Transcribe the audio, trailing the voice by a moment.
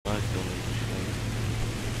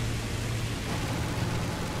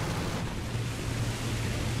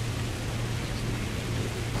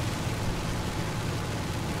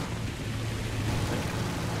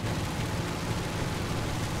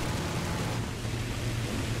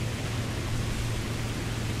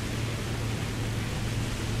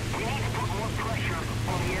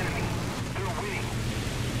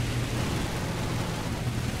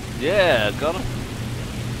Yeah, got him.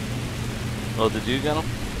 Oh, did you get him?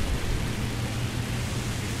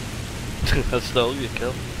 I stole your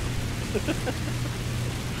kill.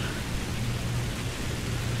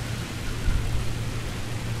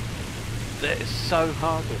 That is so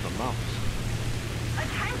hard with a mouse.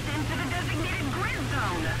 Attention to the designated grid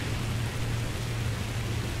zone.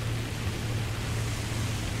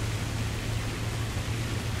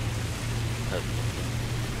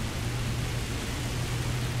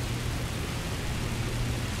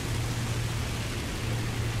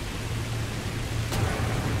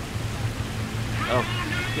 Oh,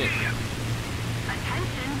 shit.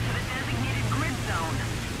 Attention to the designated grid zone.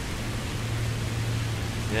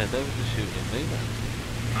 Yeah, they were just shooting me then.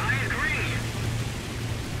 I agree.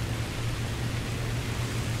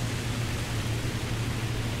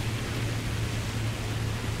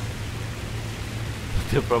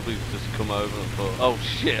 They'll probably just come over and thought, oh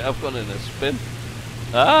shit, I've gone in a spin.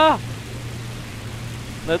 Ah!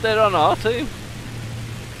 No, they're on our team.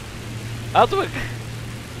 How do I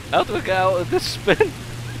get out of this spin?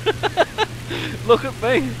 Look at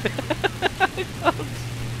me.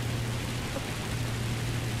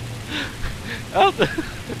 How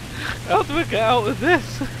do I get out of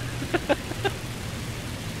this?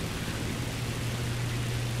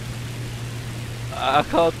 I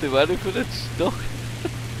can't do anything, it's stuck.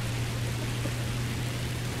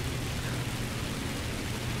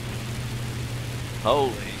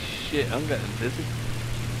 Holy shit, I'm getting dizzy.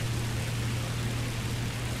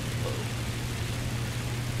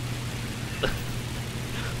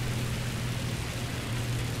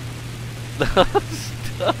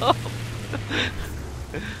 Stop!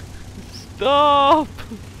 Stop!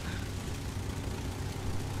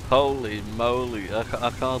 Holy moly, I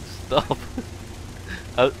can't stop.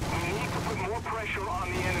 We need to put more pressure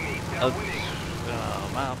on the enemy. They're winning.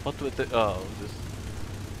 Oh man, what do I do? Oh, just...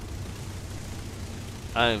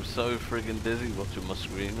 I am so friggin' dizzy watching my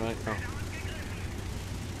screen right now.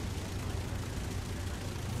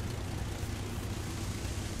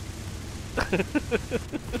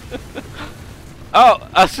 Oh,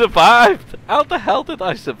 I survived! How the hell did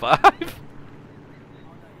I survive?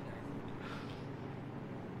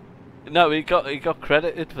 No, he got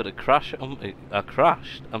credited for the crash. I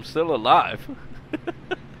crashed. I'm still alive.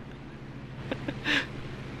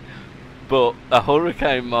 But a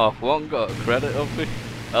Hurricane Mark 1 got a credit of me.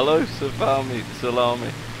 Hello,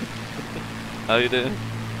 Salami. How you doing?